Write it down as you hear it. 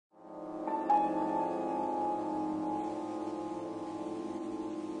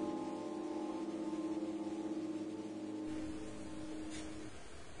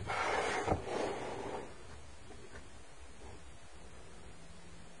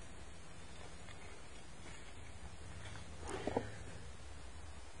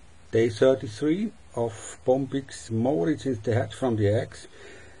day 33 of Bombyx Mori since they hatched from the eggs.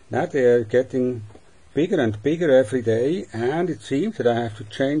 Now they are getting bigger and bigger every day, and it seems that I have to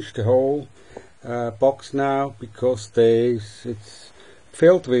change the whole box now because it's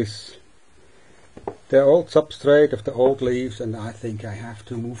filled with the old substrate of the old leaves, and I think I have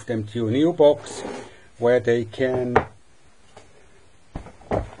to move them to a new box where they can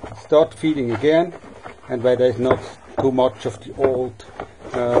start feeding again and where there's not too much of the old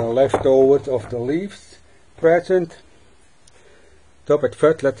leftovers of the leaves present. So, but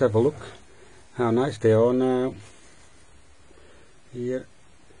first let's have a look how nice they are now. Here,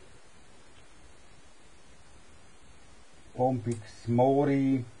 Bombyx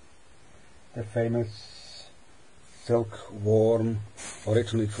Mori, the famous silkworm,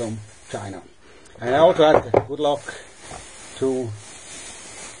 originally from China. And I also had good luck to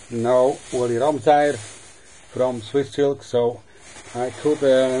know Uli Ramseyer from Swiss Silk, so I could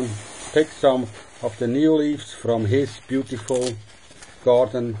pick some of the new leaves from his beautiful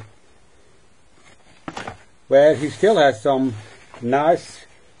garden, where he still has some nice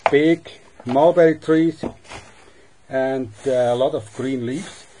big mulberry trees and a lot of green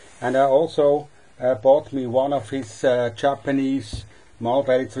leaves. And I also bought me one of his Japanese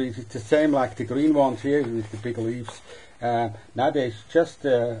mulberry trees. It's the same like the green ones here with the big leaves. Now there's just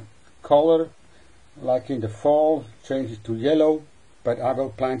color, like in the fall, changes to yellow, but I will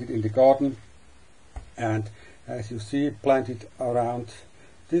plant it in the garden. And as you see, plant it around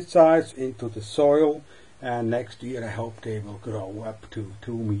this size into the soil, and next year I hope they will grow up to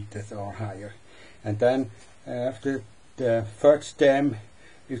 2 meters or higher. And then after the first stem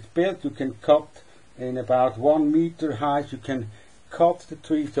is built, you can cut in about 1 meter height. You can cut the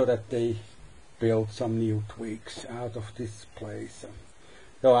tree so that they build some new twigs out of this place.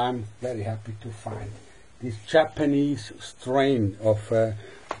 So I'm very happy to find this Japanese strain of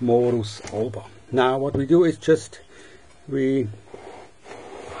Morus alba. Now what we do is just we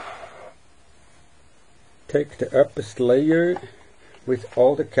take the uppermost layer with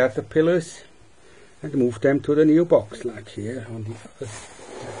all the caterpillars and move them to the new box, like here on the other,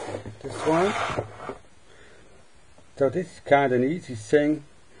 this one. So this is kind of an easy thing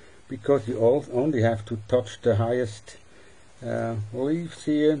because you only have to touch the highest leaves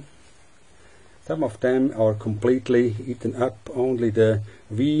here. Some of them are completely eaten up, only the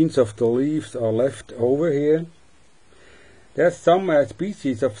veins of the leaves are left over here. There's some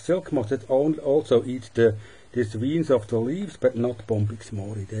species of silk moth that also eat these veins of the leaves, but not Bombyx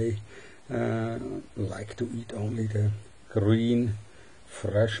Mori. They like to eat only the green,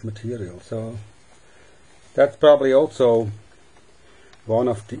 fresh material. So that's probably also one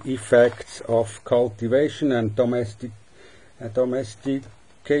of the effects of cultivation and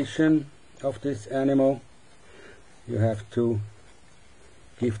domestication of this animal. You have to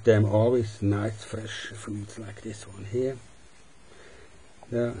give them always nice fresh foods like this one here.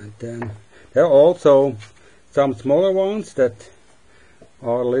 Yeah, and then there are also some smaller ones that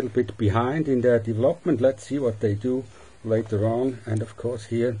are a little bit behind in their development. Let's see what they do later on. And of course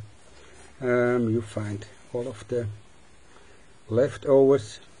here you find all of the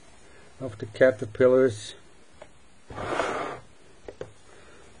leftovers of the caterpillars.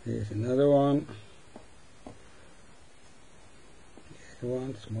 Here's another one. Here's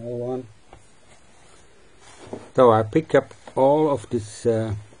one, small one. So I pick up all of these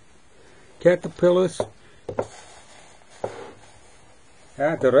caterpillars.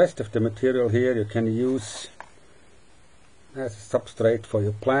 The rest of the material here you can use as a substrate for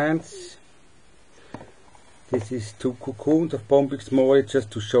your plants. This is 2 cocoons of Bombyx Mori,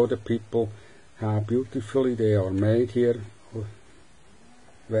 just to show the people how beautifully they are made here.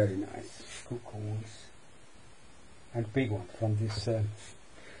 Very nice cocoons, and big one from this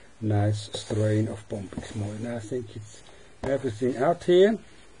nice strain of Bombyx Mori. Now I think it's everything out here,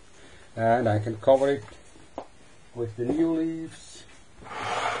 and I can cover it with the new leaves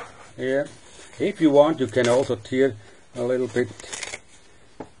here. If you want, you can also tear a little bit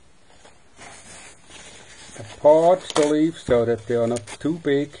apart the leaves so that they are not too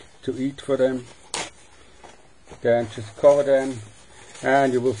big to eat for them. Then just cover them,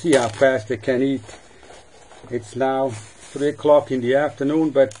 and you will see how fast they can eat. It's now 3 o'clock in the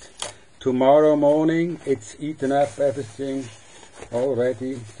afternoon, but tomorrow morning it's eaten up everything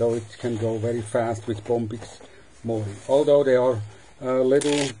already, so it can go very fast with Bombyx Mori. Although they are a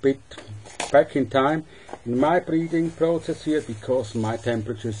little bit back in time in my breeding process here, because my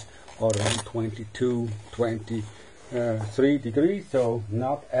temperatures are around 22, 23 degrees, so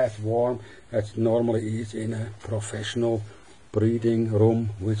not as warm as it normally is in a professional breeding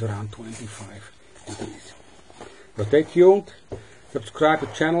room with around 25 degrees. So stay tuned, subscribe to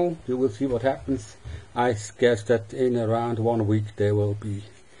the channel, you will see what happens. I guess that in around 1 week they will be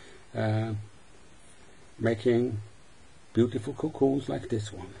making beautiful cocoons like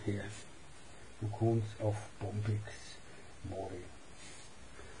this one here. Cocoons of Bombyx Mori.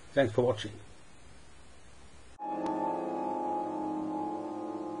 Thanks for watching.